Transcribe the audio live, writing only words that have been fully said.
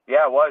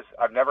Yeah, it was.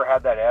 I've never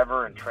had that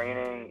ever in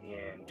training,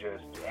 in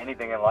just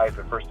anything in life.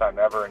 The first time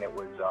ever, and it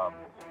was.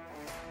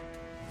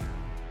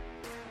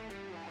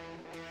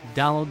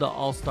 Download the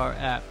All-Star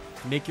app.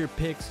 Make your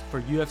picks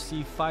for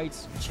UFC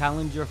fights,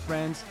 challenge your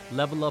friends,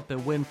 level up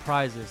and win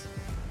prizes.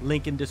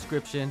 Link in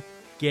description.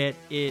 Get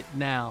it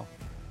now.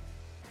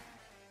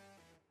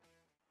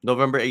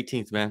 November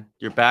 18th, man.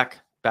 You're back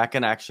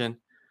in action.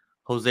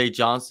 Jose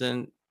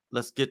Johnson,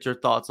 let's get your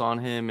thoughts on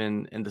him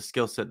and the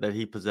skill set that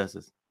he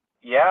possesses.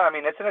 Yeah, I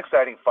mean, it's an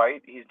exciting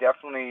fight. He's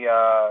definitely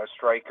a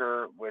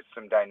striker with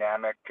some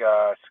dynamic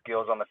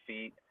skills on the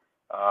feet.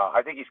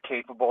 I think he's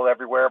capable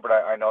everywhere, but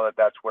I know that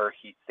that's where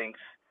he thinks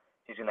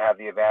he's going to have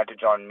the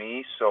advantage on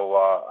me. So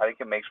I think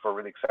it makes for a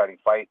really exciting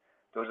fight.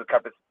 Those are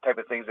the type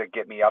of things that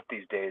get me up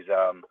these days.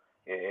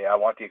 I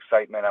want the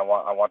excitement. I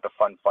want the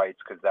fun fights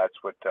because that's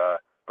what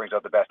brings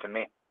out the best in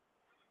me.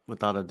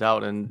 Without a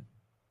doubt. And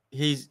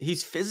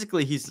he's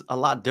physically, he's a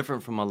lot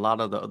different from a lot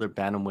of the other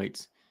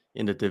bantamweights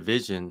in the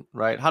division,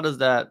 right? How does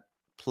that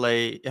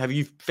play? Have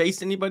you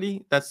faced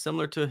anybody that's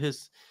similar to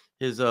his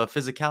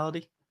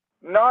physicality?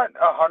 Not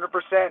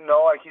 100%.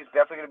 No, like he's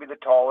definitely going to be the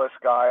tallest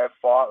guy I've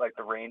fought, like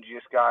the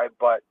rangiest guy.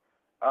 But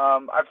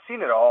I've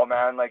seen it all,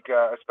 man. Like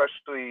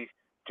especially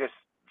just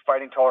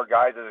fighting taller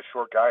guys as a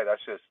short guy.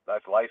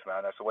 That's life,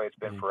 man. That's the way it's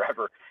been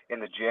forever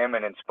in the gym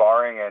and in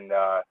sparring. And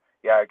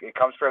yeah, it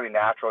comes fairly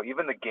natural.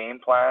 Even the game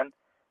plan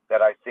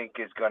that I think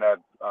is going to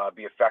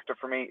be effective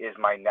for me is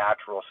my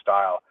natural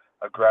style.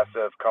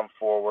 Aggressive, come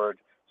forward,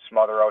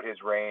 smother out his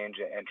range,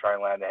 and try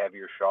and land the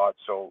heavier shots.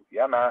 So,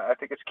 yeah, man, I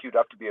think it's queued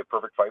up to be a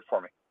perfect fight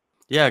for me.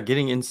 Yeah,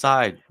 getting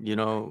inside,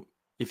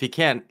 if he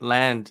can't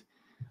land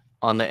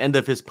on the end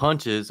of his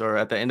punches or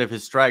at the end of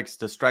his strikes,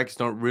 the strikes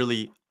don't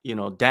really,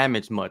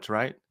 damage much,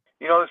 right?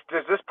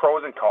 There's just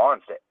pros and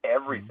cons to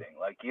everything.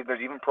 Like,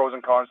 there's even pros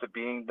and cons to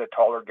being the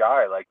taller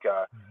guy. Like,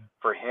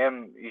 for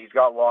him, he's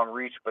got long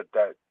reach, but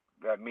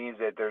that means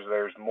that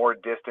there's more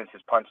distance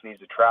his punch needs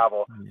to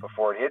travel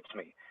before it hits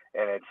me.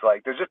 And it's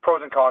like, there's just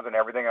pros and cons and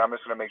everything. And I'm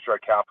just going to make sure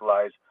I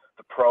capitalize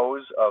the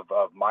pros of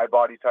my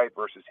body type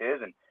versus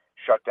his and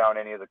shut down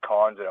any of the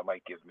cons that it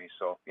might give me.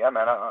 So, yeah,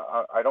 man,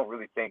 I don't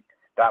really think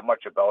that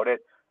much about it.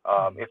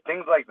 If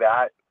things like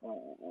that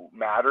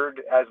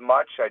mattered as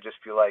much, I just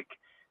feel like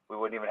we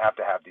wouldn't even have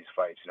to have these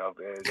fights.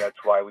 That's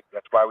why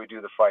we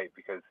do the fight,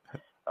 because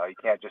you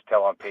can't just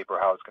tell on paper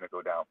how it's going to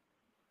go down.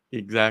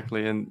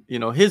 Exactly. And,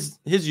 his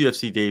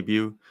UFC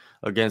debut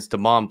against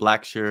Damon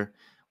Blackshear,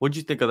 what'd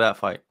you think of that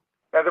fight?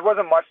 Now, there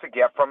wasn't much to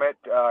get from it,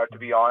 to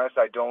be honest.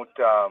 I don't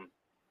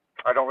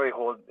really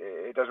hold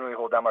it. Doesn't really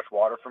hold that much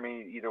water for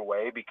me either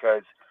way,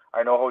 because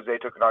I know Jose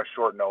took it on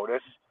short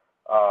notice,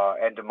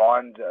 and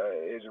Damon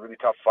is a really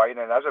tough fight,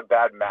 and that's a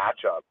bad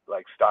matchup,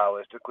 like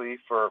stylistically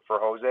for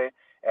Jose.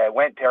 It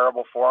went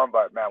terrible for him,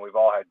 but man, we've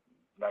all had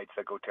nights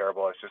that go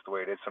terrible. It's just the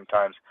way it is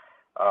sometimes.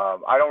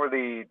 I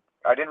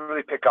didn't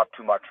really pick up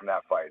too much from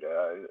that fight.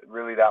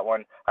 Really, that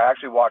one. I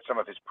actually watched some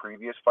of his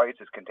previous fights,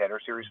 his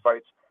Contender Series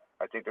fights.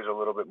 I think there's a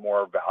little bit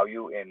more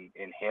value in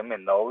him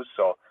in those.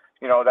 So,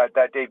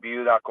 that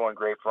debut not going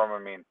great for him.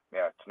 I mean,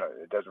 yeah,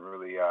 it doesn't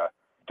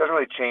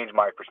really change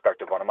my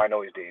perspective on him. I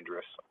know he's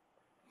dangerous.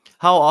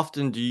 How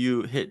often do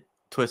you hit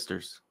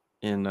twisters?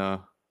 Do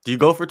you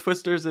go for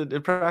twisters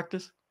in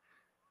practice?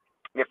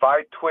 If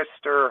I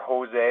twister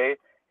Jose,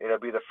 it'll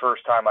be the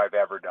first time I've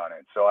ever done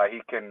it. So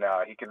he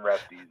can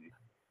rest easy.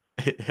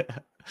 Yeah.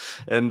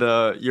 And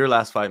your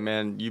last fight,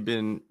 man, you've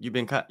been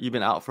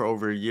out for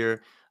over a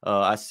year.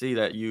 I see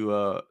that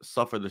you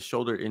suffered the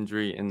shoulder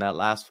injury in that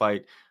last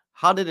fight.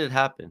 How did it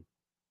happen?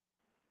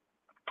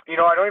 I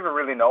don't even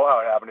really know how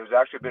it happened. It was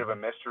actually a bit of a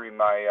mystery.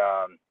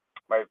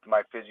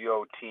 My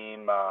physio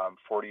team,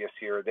 40th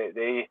here,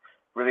 they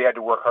really had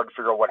to work hard to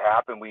figure out what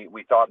happened.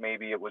 We thought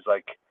maybe it was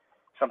like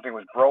something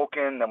was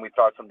broken, then we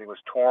thought something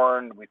was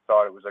torn. We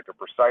thought it was like a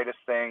bursitis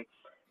thing.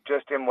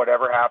 Just in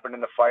whatever happened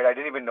in the fight, I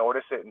didn't even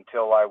notice it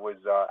until I was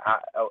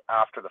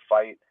after the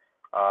fight.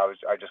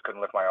 I just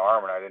couldn't lift my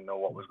arm, and I didn't know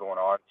what was going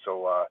on.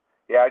 So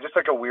yeah, just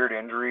like a weird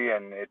injury,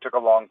 and it took a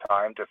long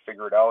time to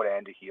figure it out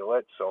and to heal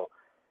it. So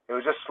it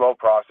was just a slow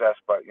process,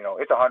 but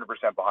it's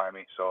 100% behind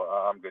me, so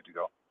I'm good to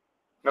go.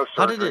 No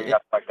surgery,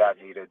 nothing like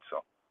that needed.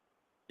 So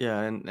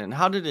yeah, and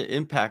how did it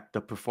impact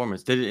the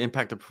performance? Did it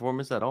impact the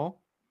performance at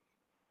all?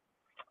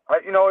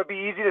 It'd be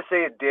easy to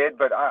say it did,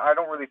 but I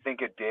don't really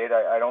think it did.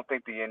 I don't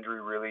think the injury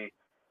really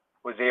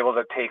was able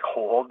to take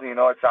hold. It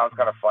sounds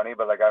kind of funny,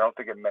 but I don't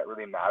think it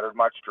really mattered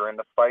much during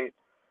the fight.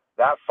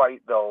 That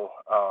fight, though,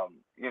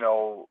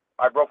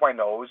 I broke my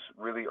nose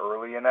really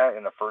early in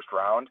the first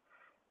round,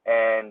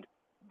 and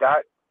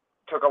that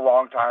took a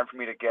long time for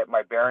me to get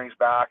my bearings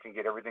back and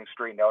get everything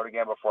straightened out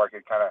again before I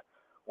could kind of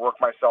work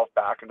myself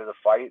back into the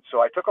fight.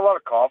 So I took a lot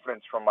of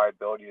confidence from my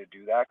ability to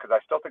do that, because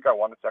I still think I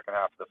won the second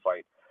half of the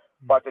fight.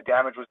 But the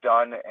damage was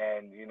done,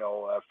 and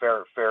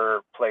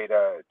fair play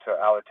to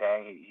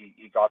Alatang.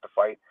 He got the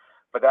fight,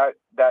 but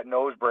that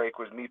nose break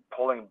was me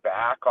pulling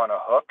back on a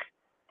hook,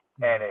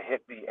 and it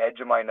hit the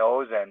edge of my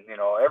nose. And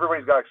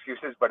everybody's got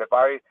excuses, but if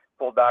I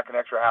pulled back an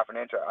extra half an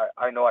inch,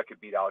 I know I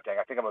could beat Alatang.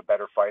 I think I'm a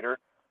better fighter.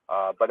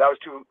 But that was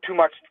too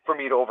much for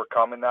me to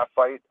overcome in that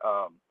fight.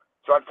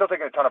 So I'm still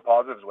taking a ton of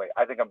positives away.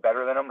 I think I'm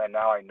better than him, and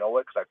now I know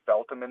it because I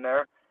felt him in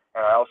there,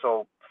 and I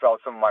also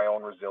felt some of my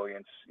own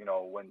resilience. You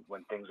know,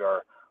 when things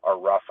are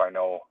rough, I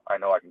know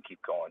I can keep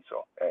going.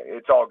 So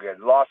it's all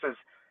good. Losses,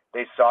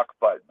 they suck,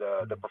 but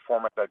the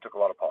performance, I took a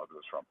lot of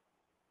positives from.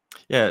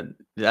 Yeah,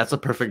 that's a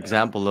perfect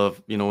example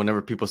of,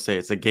 whenever people say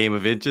it's a game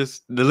of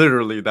inches,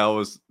 literally that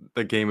was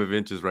the game of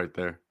inches right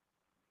there.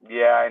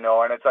 Yeah, I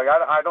know, and it's like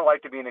I don't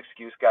like to be an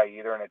excuse guy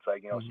either, and it's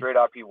like, Mhm. straight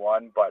up he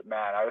won, but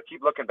man, I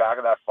keep looking back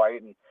at that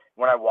fight, and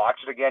when I watch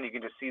it again, you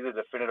can just see the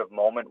definitive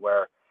moment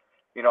where,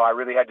 I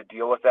really had to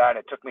deal with that, and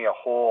it took me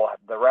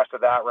the rest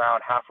of that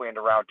round, halfway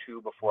into round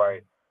two, before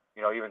I,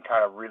 even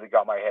kind of really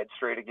got my head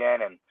straight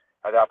again, and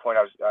at that point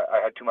I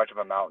had too much of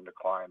a mountain to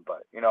climb,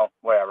 but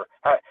whatever,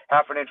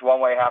 half an inch one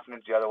way, half an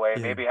inch the other way,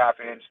 Yeah, maybe half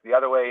an inch the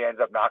other way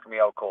ends up knocking me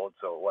out cold,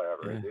 so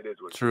whatever, yeah. it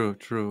is what it is. True,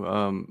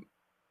 true.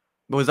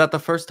 Was that the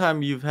first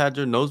time you've had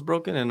your nose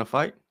broken in a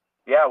fight?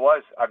 Yeah, it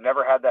was. I've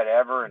never had that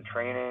ever in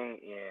training,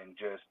 in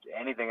just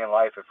anything in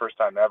life. The first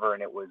time ever,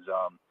 and it was,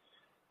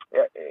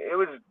 it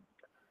was.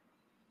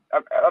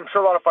 I'm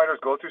sure a lot of fighters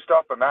go through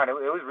stuff, but man, it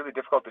was really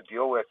difficult to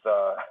deal with.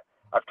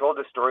 I've told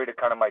this story to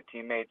kind of my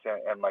teammates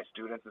and my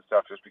students and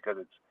stuff, just because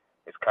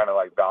it's kind of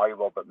like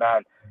valuable. But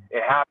man,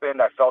 it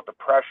happened. I felt the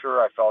pressure.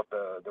 I felt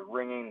the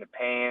ringing, the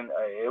pain.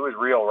 It was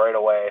real right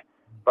away.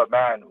 But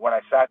man, when I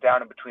sat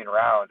down in between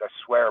rounds, I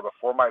swear,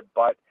 before my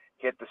butt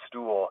hit the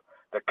stool,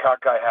 the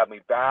cut guy had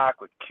me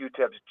back with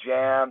Q-tips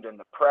jammed and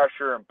the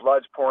pressure and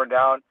blood's pouring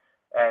down.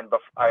 And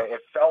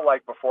it felt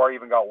like before I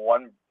even got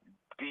one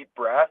deep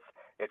breath,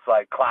 it's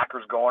like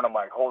clackers going. I'm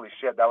like, holy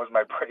shit, that was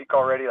my break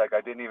already. Like I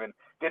didn't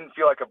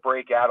feel like a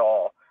break at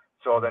all.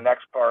 So the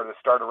next part, the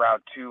start of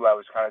round two, I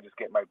was kind of just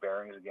getting my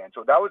bearings again.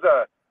 So that was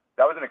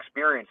an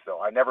experience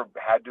though. I never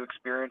had to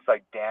experience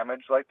like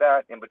damage like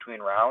that in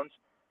between rounds.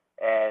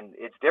 And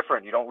it's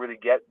different. You don't really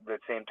get the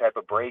same type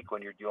of break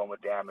when you're dealing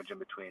with damage in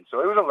between. So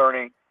it was a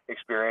learning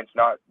experience,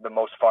 not the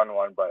most fun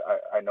one, but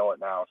I know it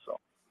now. So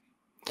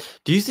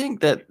Do you think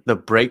that the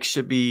breaks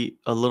should be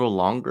a little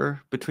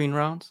longer between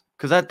rounds?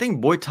 Because I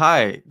think Muay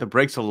Thai, the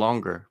breaks are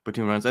longer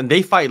between rounds, and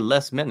they fight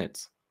less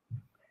minutes.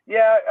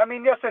 yeah, I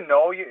mean, yes and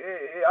no.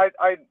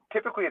 I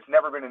typically it's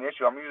never been an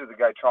issue. I'm usually the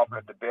guy chomping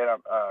at the bit.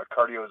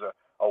 Cardio is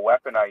a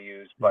weapon I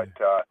use, but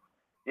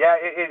yeah,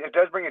 it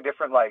does bring a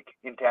different like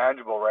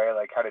intangible, right?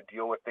 Like how to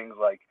deal with things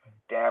like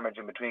damage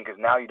in between, because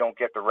now you don't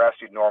get the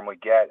rest you'd normally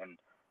get, and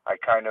I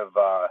kind of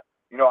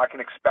I can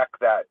expect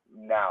that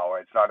now.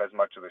 It's not as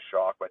much of a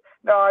shock, but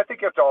no, I think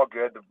it's all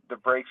good. The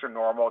breaks are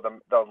normal.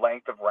 The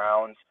length of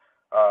rounds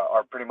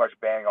are pretty much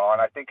bang on.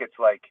 I think it's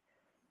like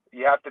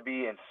you have to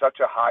be in such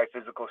a high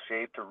physical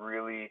shape to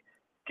really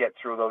get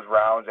through those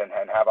rounds and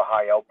have a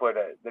high output.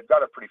 They've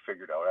got it pretty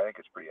figured out. I think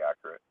it's pretty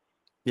accurate.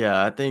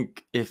 Yeah, I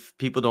think if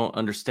people don't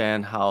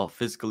understand how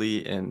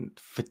physically and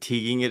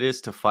fatiguing it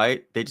is to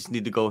fight, they just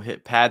need to go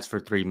hit pads for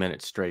 3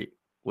 minutes straight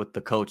with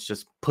the coach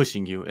just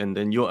pushing you. And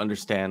then you'll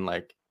understand,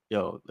 like,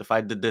 yo, if I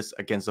did this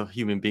against a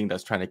human being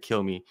that's trying to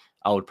kill me,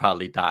 I would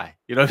probably die.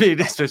 You know what I mean?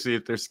 Especially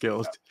if they're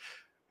skilled. It's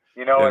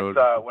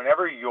And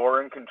whenever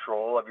you're in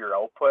control of your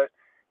output,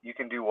 you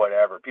can do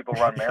whatever. People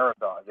run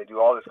marathons. They do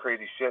all this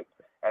crazy shit,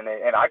 and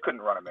I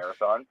couldn't run a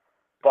marathon,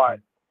 but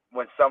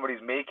when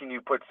somebody's making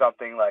you put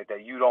something like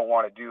that you don't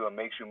want to do and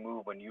makes you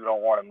move when you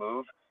don't want to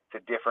move,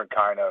 it's a different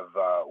kind of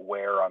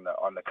wear on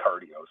the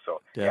cardio.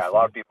 So yeah, a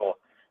lot of definitely. people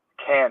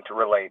can't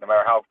relate, no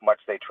matter how much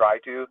they try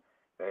to.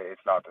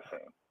 It's not the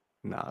same.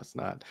 No, it's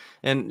not.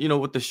 And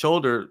with the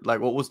shoulder, like,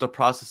 what was the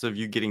process of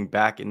you getting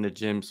back in the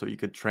gym so you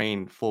could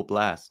train full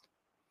blast?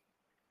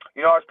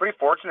 I was pretty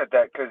fortunate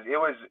that because it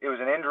was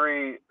an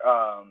injury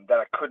that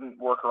I couldn't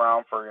work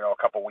around for a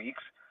couple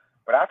weeks,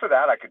 but after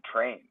that I could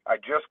train. I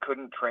just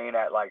couldn't train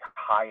at like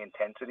high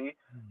intensity,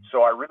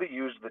 so I really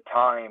used the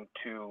time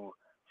to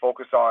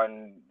focus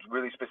on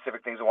really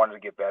specific things I wanted to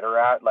get better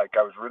at. Like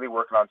I was really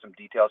working on some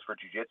details for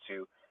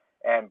jiu-jitsu.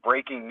 And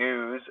breaking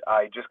news,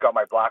 I just got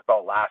my black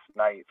belt last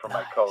night from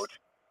my coach.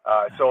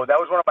 Nice. So that Nice.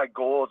 was one of my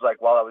goals.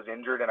 Like while I was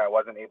injured and I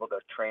wasn't able to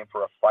train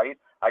for a fight,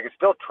 I could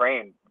still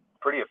train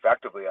pretty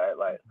effectively at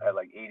like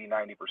 80,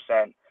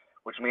 90%,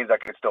 which means I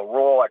could still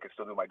roll, I could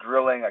still do my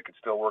drilling, I could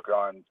still work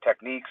on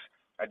techniques.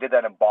 I did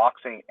that in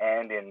boxing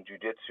and in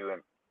jiu-jitsu,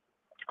 and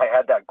I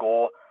had that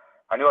goal.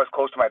 I knew I was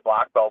close to my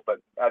black belt, but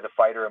as a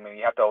fighter, I mean,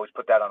 you have to always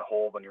put that on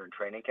hold when you're in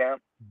training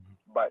camp.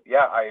 But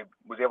yeah, I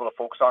was able to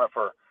focus on it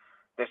for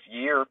this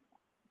year,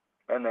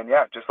 and then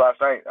yeah, just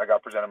last night I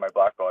got presented my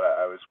black belt.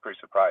 I was pretty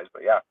surprised,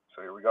 but yeah,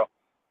 so here we go.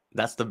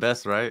 That's the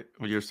best, right?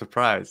 When you're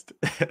surprised.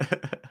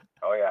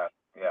 Oh yeah,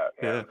 yeah,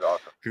 Yeah. it was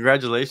awesome.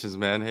 Congratulations,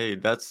 man. Hey,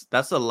 that's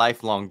a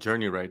lifelong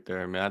journey right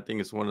there, man. I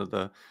think one of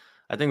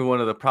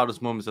the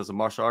proudest moments as a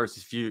martial artist,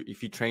 if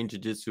you train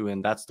jiu-jitsu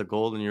and that's the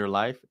goal in your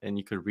life and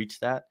you could reach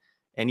that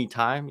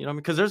anytime,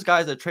 because there's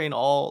guys that train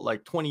all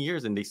like 20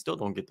 years and they still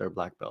don't get their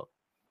black belt.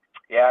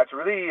 Yeah, it's a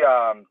really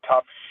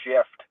tough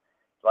shift.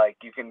 Like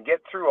you can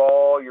get through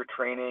all your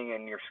training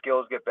and your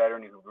skills get better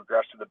and you can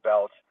progress to the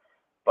belts.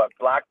 But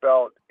black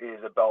belt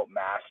is about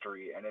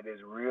mastery, and it is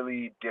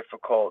really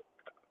difficult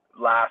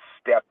last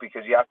step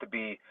because you have to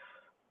be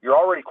you're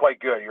already quite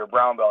good. You're a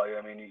brown belt.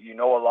 I mean, you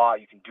know a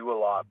lot, you can do a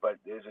lot, but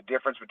there's a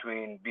difference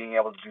between being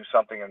able to do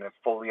something and then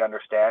fully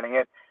understanding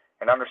it,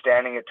 and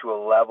understanding it to a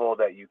level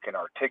that you can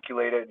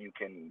articulate it, you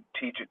can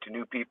teach it to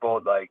new people.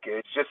 Like,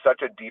 it's just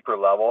such a deeper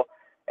level.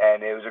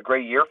 And it was a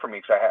great year for me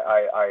because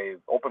I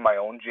opened my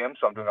own gym,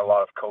 so I'm doing a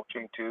lot of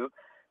coaching too.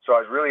 So I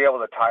was really able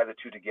to tie the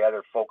two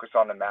together, focus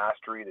on the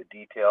mastery, the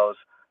details,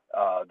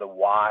 the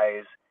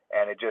whys,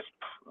 and it just,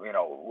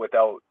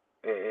 without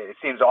it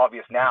seems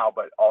obvious now,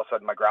 but all of a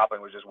sudden my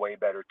grappling was just way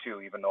better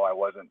too, even though I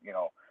wasn't,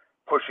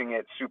 pushing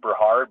it super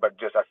hard, but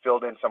just I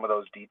filled in some of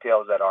those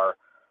details that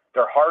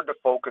they're hard to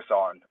focus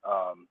on.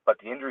 But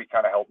the injury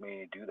kind of helped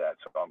me do that,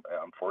 so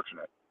I'm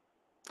fortunate.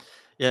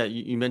 Yeah,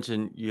 you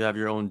mentioned you have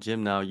your own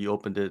gym now. You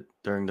opened it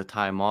during the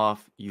time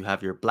off. You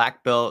have your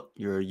black belt,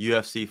 your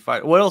UFC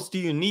fight. What else do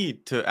you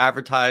need to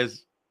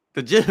advertise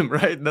the gym,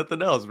 right?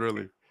 Nothing else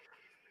really.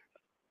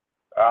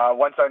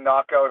 Once I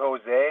knock out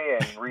Jose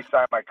and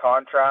re-sign my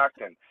contract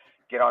and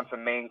get on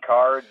some main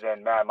cards,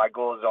 and man, my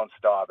goals don't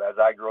stop. As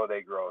I grow,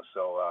 they grow.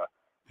 So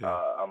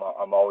Yeah.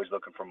 I'm always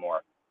looking for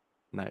more.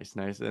 Nice,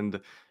 nice. And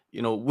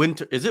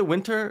winter, is it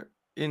winter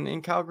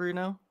in Calgary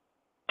now?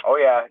 Oh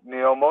yeah,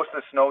 most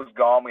of the snow's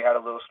gone. We had a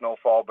little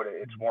snowfall, but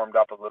it's warmed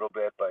up a little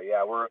bit. But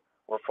yeah, we're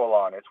full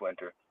on. It's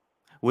winter.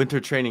 Winter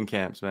training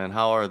camps, man.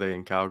 How are they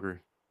in Calgary?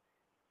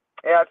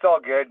 Yeah, it's all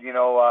good.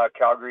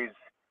 Calgary's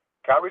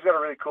got a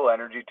really cool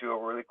energy to it.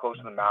 We're really close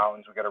to the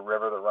mountains. We got a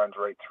river that runs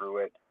right through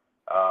it.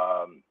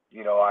 Our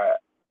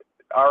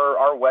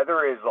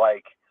weather is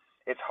like,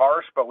 it's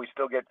harsh, but we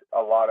still get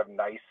a lot of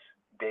nice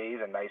days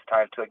and nice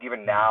times too. Like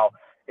even now,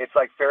 it's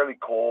like fairly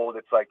cold.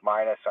 It's like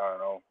minus, I don't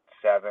know,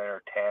 7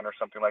 or 10 or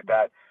something like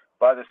that.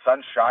 But the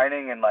sun's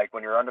shining, and like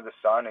when you're under the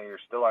sun and you're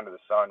still under the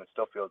sun, it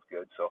still feels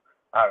good. So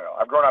I don't know.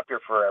 I've grown up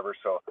here forever,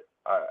 so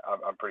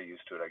I'm pretty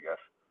used to it, I guess.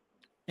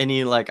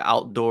 Any like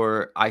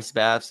outdoor ice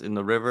baths in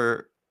the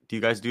river? Do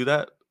you guys do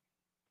that?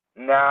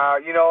 Nah,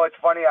 it's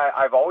funny.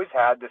 I've always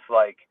had this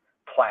like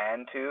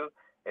plan to.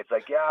 It's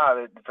like,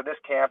 yeah, for this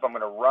camp, I'm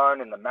gonna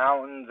run in the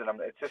mountains, and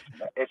it's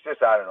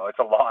just I don't know. It's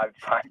a lot.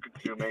 It's time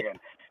consuming, and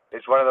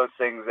it's one of those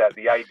things that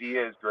the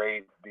idea is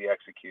great, the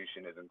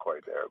execution isn't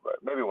quite there. But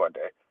maybe one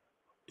day.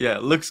 Yeah,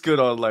 it looks good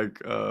on like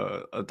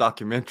a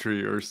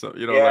documentary or so.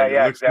 Yeah, Like it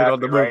yeah, looks good on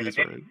exactly, the right. movies,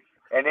 right?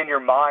 And in your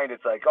mind,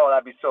 it's like, oh,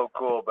 that'd be so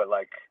cool, but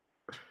like,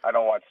 I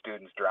don't want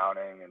students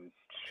drowning and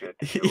shit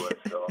to do with.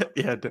 So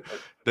Yeah,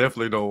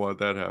 definitely don't want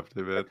that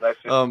happening, man.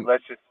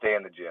 let's just stay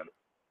in the gym.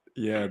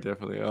 Yeah,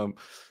 definitely.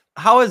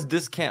 How has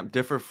this camp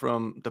differ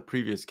from the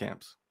previous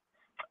camps?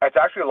 It's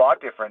actually a lot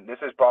different. This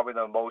is probably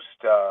the most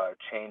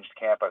changed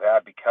camp I've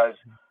had because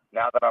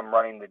now that I'm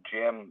running the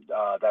gym,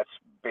 that's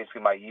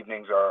basically my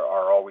evenings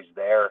are always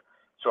there.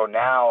 So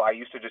now I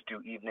used to just do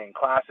evening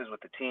classes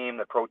with the team,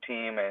 the pro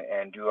team,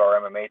 and do our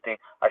MMA thing.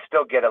 I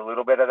still get a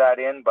little bit of that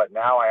in, but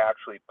now I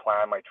actually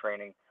plan my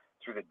training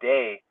through the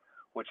day,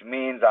 which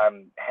means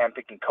I'm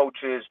handpicking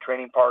coaches,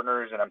 training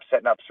partners, and I'm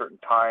setting up certain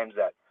times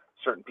that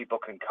certain people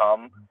can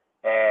come.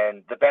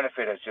 And the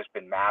benefit has just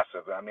been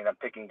massive. I mean, I'm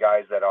picking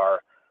guys that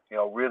are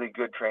really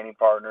good training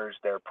partners.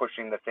 They're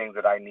pushing the things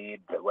that I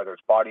need, whether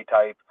it's body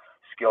type,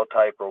 skill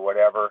type, or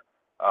whatever.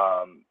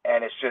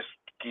 And it's just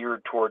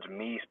geared towards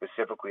me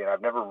specifically, and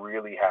I've never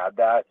really had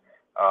that.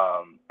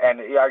 And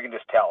yeah, I can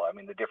just tell. I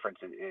mean, the difference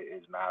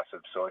is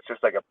massive. So it's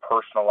just like a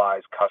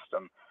personalized,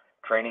 custom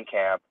training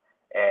camp.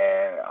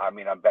 And I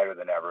mean, I'm better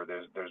than ever.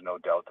 There's no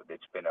doubt that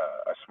it's been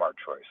a smart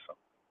choice. So.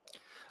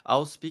 I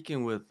was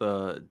speaking with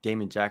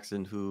Damon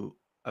Jackson, who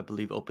I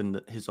believe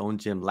opened his own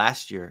gym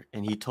last year,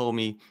 and he told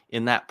me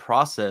in that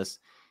process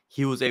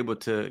he was able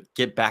to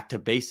get back to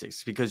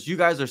basics because you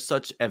guys are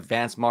such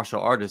advanced martial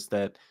artists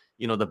that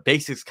the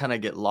basics kind of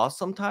get lost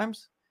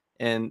sometimes.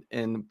 And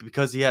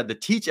because he had to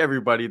teach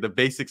everybody the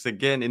basics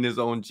again in his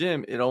own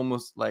gym, it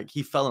almost like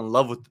he fell in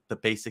love with the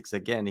basics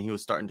again, and he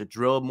was starting to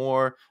drill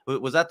more.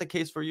 Was that the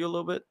case for you a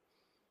little bit?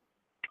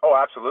 Oh,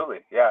 absolutely.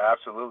 Yeah,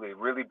 absolutely.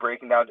 Really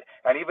breaking down,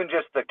 and even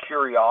just the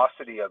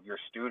curiosity of your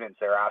students.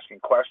 They're asking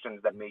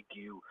questions that make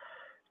you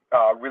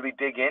really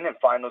dig in and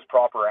find those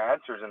proper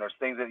answers. And there's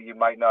things that you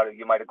might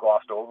have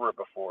glossed over it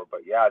before.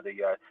 But yeah,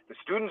 the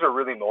students are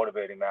really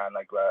motivating, man.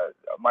 Like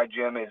my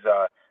gym is,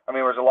 I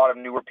mean, there's a lot of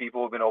newer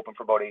people who've been open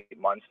for about 8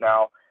 months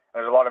now.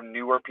 There's a lot of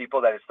newer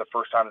people that it's the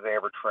first time that they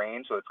ever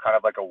train, so it's kind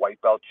of like a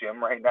white belt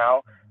gym right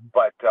now.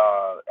 But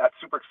that's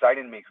super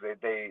exciting to me because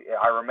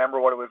I remember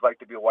what it was like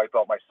to be a white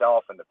belt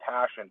myself, and the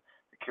passion,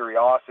 the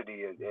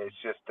curiosity. It's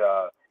just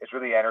it's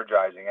really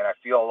energizing, and I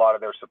feel a lot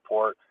of their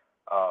support.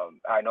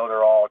 I know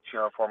they're all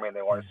cheering for me, and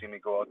they want to see me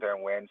go out there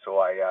and win. So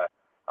I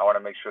want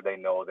to make sure they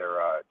know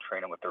they're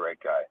training with the right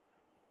guy.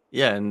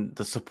 Yeah, and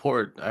the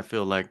support I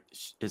feel like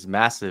is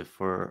massive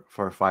for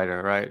a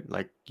fighter, right?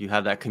 Like you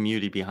have that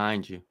community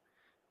behind you.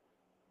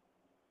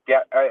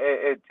 Yeah,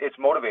 it's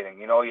motivating.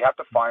 You have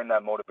to find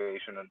that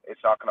motivation, and it's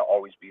not going to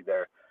always be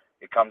there.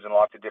 It comes in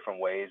lots of different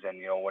ways, and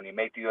when you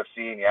make the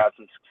UFC and you have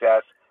some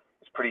success,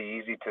 it's pretty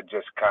easy to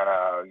just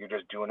you're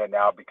just doing it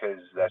now because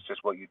that's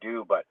just what you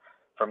do. But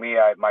for me,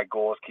 my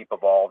goals keep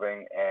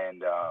evolving,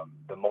 and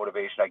the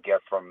motivation I get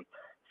from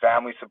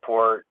family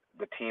support,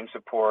 the team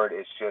support,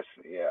 it's just,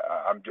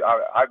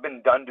 I've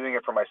been done doing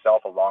it for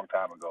myself a long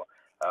time ago.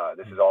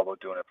 This is all about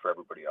doing it for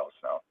everybody else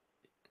now.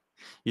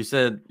 You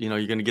said, you're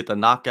going to get the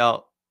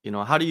knockout.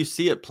 How do you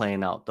see it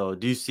playing out, though?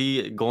 Do you see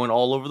it going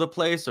all over the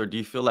place, or do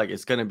you feel like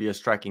it's going to be a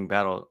striking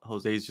battle?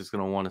 Jose's just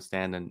going to want to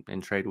stand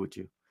and trade with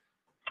you.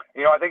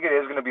 I think it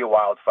is going to be a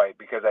wild fight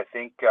because I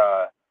think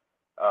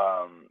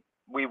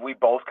we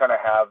both kind of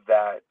have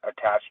that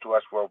attached to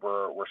us where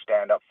we're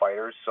stand-up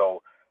fighters.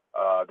 So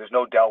there's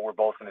no doubt we're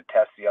both going to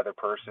test the other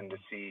person to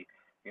see,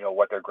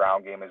 what their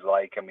ground game is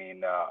like. I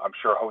mean, I'm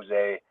sure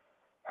Jose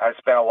has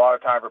spent a lot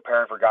of time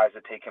preparing for guys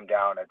to take him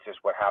down. It's just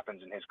what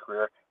happens in his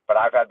career. But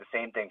I've had the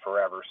same thing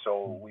forever.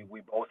 So we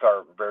both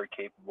are very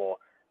capable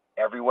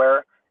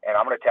everywhere, and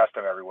I'm going to test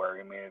him everywhere.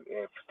 I mean,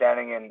 if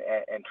standing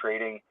and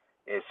trading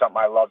is something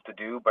I love to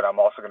do, but I'm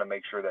also going to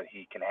make sure that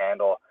he can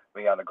handle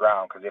me on the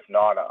ground, because if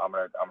not, I'm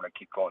gonna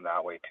keep going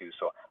that way too.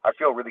 So I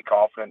feel really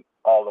confident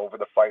all over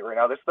the fight right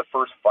now. This is the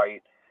first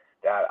fight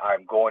that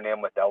I'm going in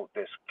without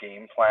this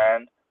game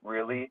plan.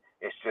 Really,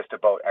 it's just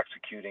about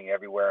executing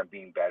everywhere and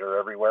being better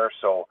everywhere.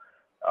 So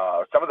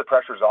some of the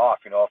pressure's off.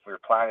 If your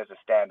plan is to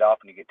stand up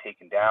and you get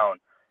taken down,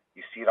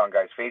 you see it on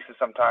guys' faces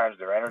sometimes.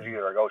 Their energy,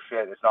 they're like, "Oh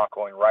shit, it's not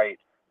going right."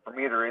 For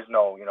me, there is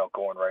no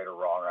going right or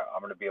wrong.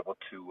 I'm going to be able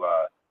to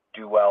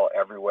do well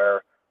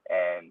everywhere.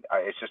 And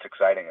it's just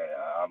exciting.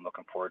 I'm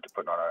looking forward to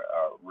putting on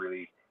a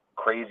really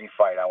crazy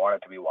fight. I want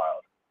it to be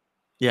wild.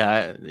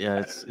 Yeah,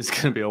 it's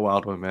gonna be a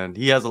wild one, man.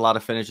 He has a lot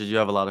of finishes. You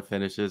have a lot of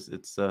finishes.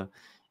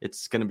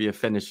 It's gonna be a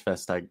finish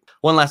fest.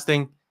 One last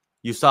thing,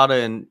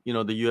 USADA and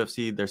the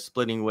UFC, they're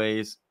splitting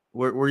ways.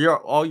 Were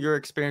all your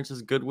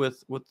experiences good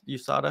with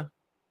USADA?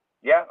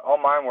 Yeah, all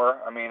mine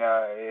were. I mean,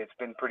 it's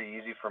been pretty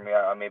easy for me.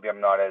 Maybe I'm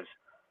not as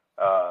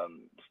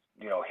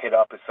hit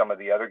up as some of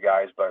the other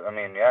guys, but I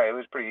mean, yeah, it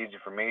was pretty easy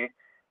for me.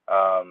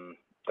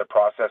 The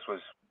process was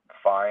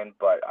fine,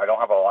 but I don't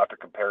have a lot to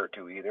compare it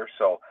to either.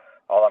 So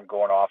all I'm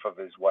going off of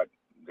is what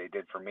they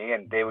did for me.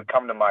 And they would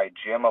come to my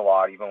gym a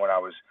lot, even when I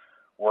was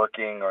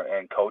working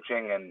and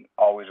coaching, and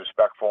always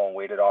respectful and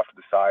waited off to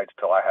the sides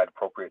till I had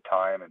appropriate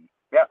time. And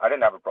yeah, I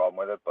didn't have a problem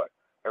with it, but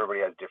everybody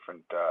has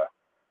different,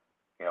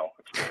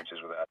 experiences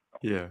with that.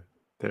 Yeah,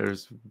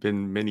 there's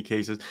been many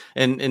cases,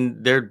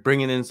 and they're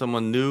bringing in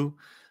someone new.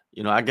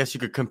 I guess you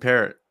could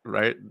compare it,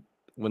 right?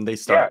 When they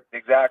start. Yeah,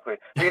 exactly.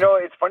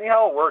 It's funny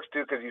how it works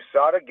too, because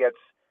USADA gets,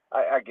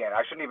 again,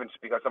 I shouldn't even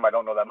speak on something I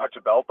don't know that much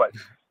about, but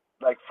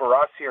like for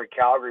us here in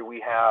Calgary,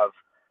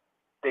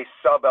 they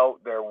sub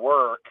out their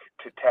work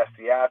to test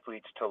the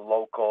athletes to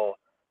local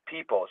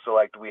people. So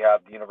like we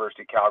have the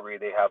University of Calgary,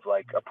 they have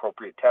like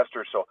appropriate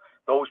testers. So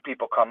those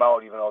people come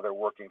out even though they're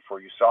working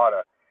for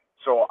USADA.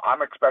 So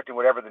I'm expecting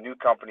whatever the new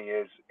company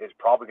is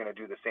probably going to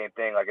do the same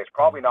thing. Like it's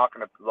probably not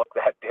going to look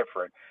that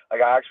different.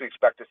 Like I actually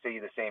expect to see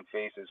the same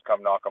faces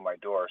come knock on my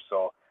door.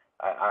 So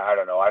I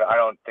don't know. I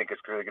don't think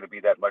it's really going to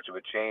be that much of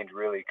a change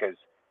really, because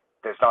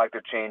it's not like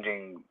they're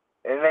changing,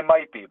 and they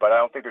might be, but I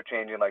don't think they're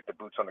changing like the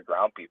boots on the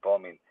ground people.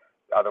 I mean,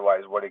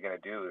 otherwise, what are they going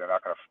to do? They're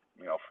not going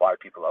to fly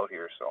people out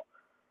here. So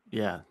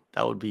Yeah,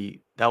 that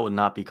would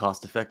not be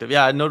cost effective.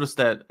 Yeah, I noticed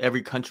that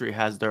every country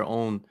has their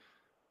own,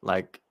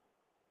 like,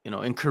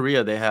 in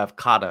Korea they have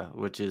kata,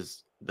 which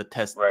is the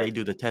test. right. They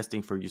do the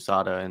testing for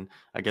USADA, and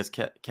I guess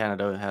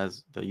Canada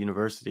has the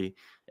university.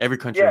 Every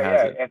country Yeah,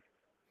 has yeah, it. and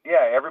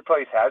yeah, every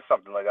place has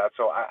something like that.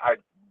 So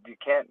you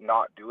can't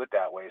not do it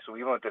that way. So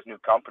even with this new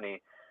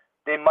company,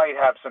 they might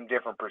have some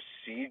different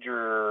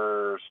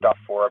procedure stuff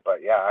for it,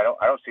 but yeah, I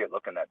don't see it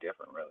looking that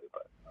different really.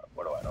 But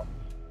what do I know?